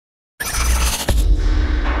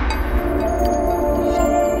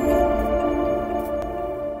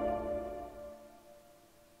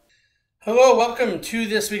Hello, welcome to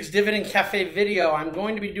this week's Dividend Cafe video. I'm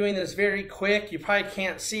going to be doing this very quick. You probably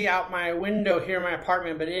can't see out my window here in my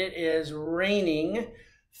apartment, but it is raining,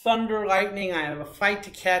 thunder, lightning. I have a flight to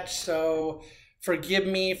catch, so forgive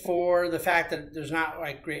me for the fact that there's not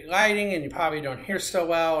like great lighting and you probably don't hear so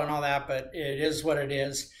well and all that, but it is what it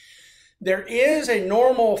is. There is a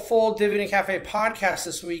normal full Dividend Cafe podcast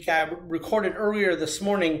this week. I recorded earlier this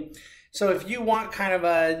morning. So if you want kind of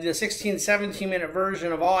the 16, 17 minute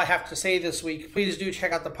version of all I have to say this week, please do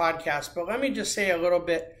check out the podcast. But let me just say a little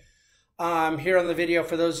bit here on the video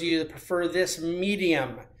for those of you that prefer this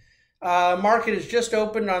medium. Market has just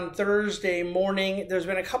opened on Thursday morning. There's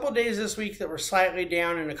been a couple days this week that were slightly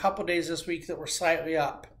down and a couple days this week that were slightly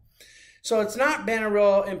up. So it's not been a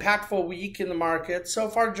real impactful week in the market. So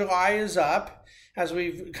far, July is up as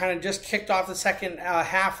we've kind of just kicked off the second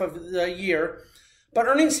half of the year. But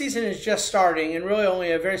earnings season is just starting, and really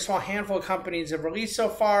only a very small handful of companies have released so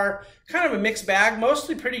far. Kind of a mixed bag,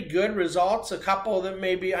 mostly pretty good results, a couple that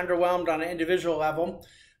may be underwhelmed on an individual level.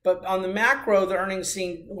 But on the macro, the earnings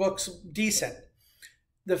scene looks decent.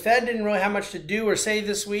 The Fed didn't really have much to do or say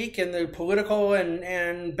this week, and the political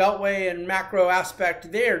and beltway and macro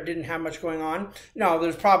aspect there didn't have much going on. No,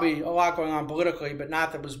 there's probably a lot going on politically, but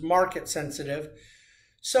not that was market sensitive.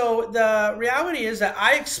 So the reality is that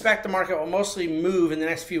I expect the market will mostly move in the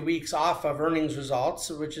next few weeks off of earnings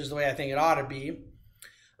results, which is the way I think it ought to be.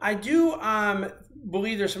 I do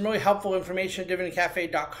believe there's some really helpful information at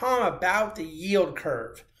dividendcafe.com about the yield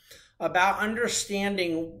curve, about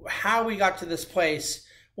understanding how we got to this place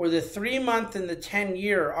where the 3-month and the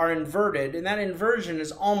 10-year are inverted, and that inversion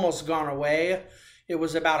has almost gone away. It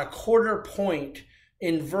was about a quarter point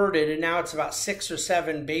inverted, and now it's about 6 or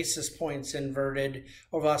 7 basis points inverted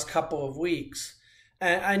over the last couple of weeks.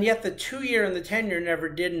 And yet the 2-year and the 10-year never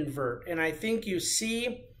did invert. And I think you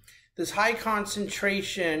see this high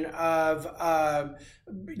concentration of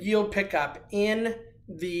yield pickup in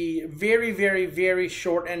the very, very, very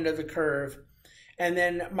short end of the curve. And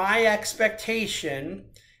then my expectation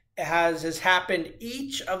has happened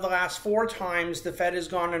each of the last 4 times the Fed has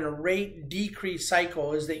gone in a rate decrease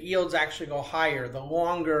cycle is that yields actually go higher. The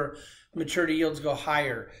longer maturity yields go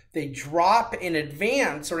higher. They drop in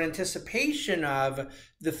advance or anticipation of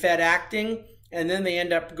the Fed acting, and then they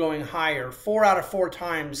end up going higher. 4 out of 4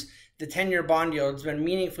 times the 10-year bond yield has been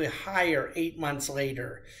meaningfully higher 8 months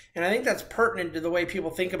later. And I think that's pertinent to the way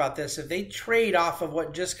people think about this. If they trade off of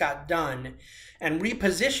what just got done and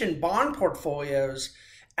reposition bond portfolios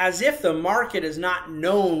as if the market has not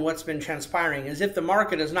known what's been transpiring, as if the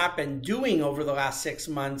market has not been doing over the last 6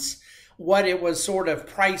 months what it was sort of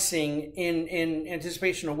pricing in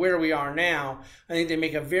anticipation of where we are now, I think they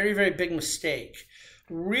make a very, very big mistake.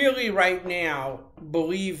 Really right now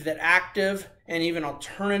believe that active and even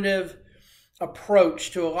alternative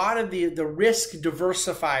approach to a lot of the risk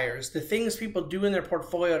diversifiers, the things people do in their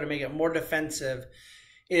portfolio to make it more defensive,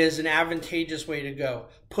 is an advantageous way to go.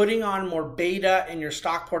 Putting on more beta in your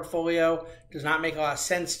stock portfolio does not make a lot of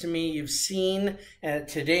sense to me. You've seen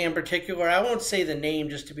today in particular, I won't say the name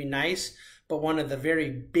just to be nice, but one of the very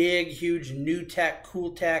big, huge new tech,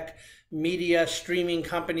 cool tech, media streaming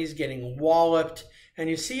companies getting walloped. And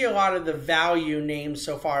you see a lot of the value names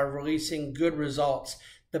so far releasing good results.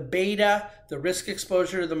 The beta, the risk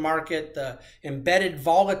exposure to the market, the embedded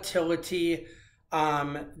volatility,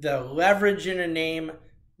 the leverage in a name,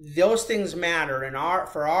 those things matter, and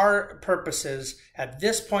for our purposes, at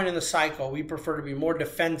this point in the cycle, we prefer to be more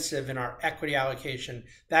defensive in our equity allocation.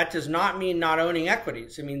 That does not mean not owning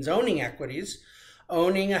equities. It means owning equities,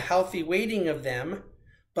 owning a healthy weighting of them,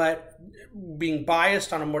 but being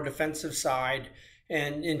biased on a more defensive side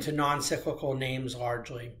and into non-cyclical names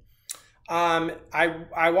largely.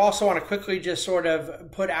 I also want to quickly just sort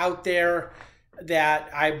of put out there that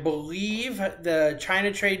I believe the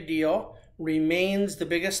China trade deal remains the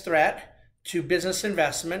biggest threat to business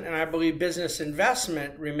investment, and I believe business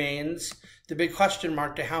investment remains the big question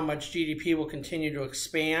mark to how much GDP will continue to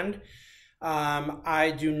expand.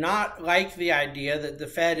 I do not like the idea that the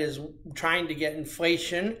Fed is trying to get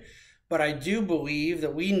inflation, but I do believe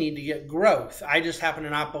that we need to get growth. I just happen to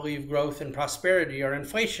not believe growth and prosperity are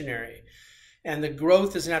inflationary, and the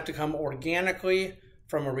growth is going to have to come organically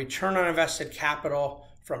from a return on invested capital,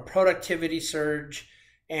 from productivity surge.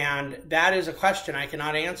 And that is a question I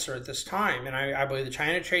cannot answer at this time. And I believe the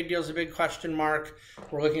China trade deal is a big question mark.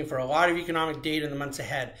 We're looking for a lot of economic data in the months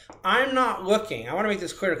ahead. I'm not looking, I want to make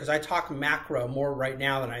this clear because I talk macro more right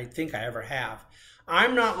now than I think I ever have.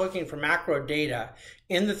 I'm not looking for macro data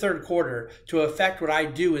in the third quarter to affect what I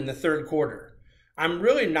do in the third quarter. I'm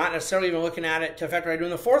really not necessarily even looking at it to affect what I do in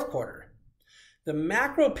the fourth quarter. The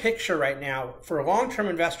macro picture right now for long-term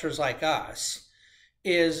investors like us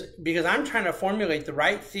is, because I'm trying to formulate the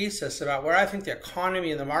right thesis about where I think the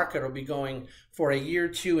economy and the market will be going for a year,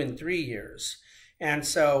 2, and 3 years. And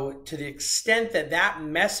so to the extent that that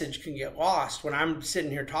message can get lost when I'm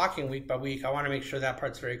sitting here talking week by week, I want to make sure that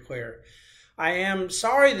part's very clear. I am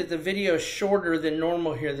sorry that the video is shorter than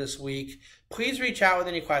normal here this week. Please reach out with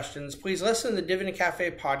any questions. Please listen to the Dividend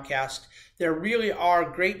Cafe podcast. There really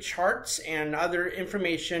are great charts and other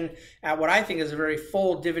information at what I think is a very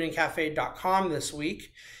full dividendcafe.com this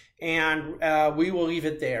week. And we will leave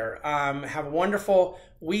it there. Have a wonderful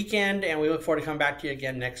weekend, and we look forward to coming back to you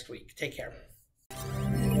again next week. Take care.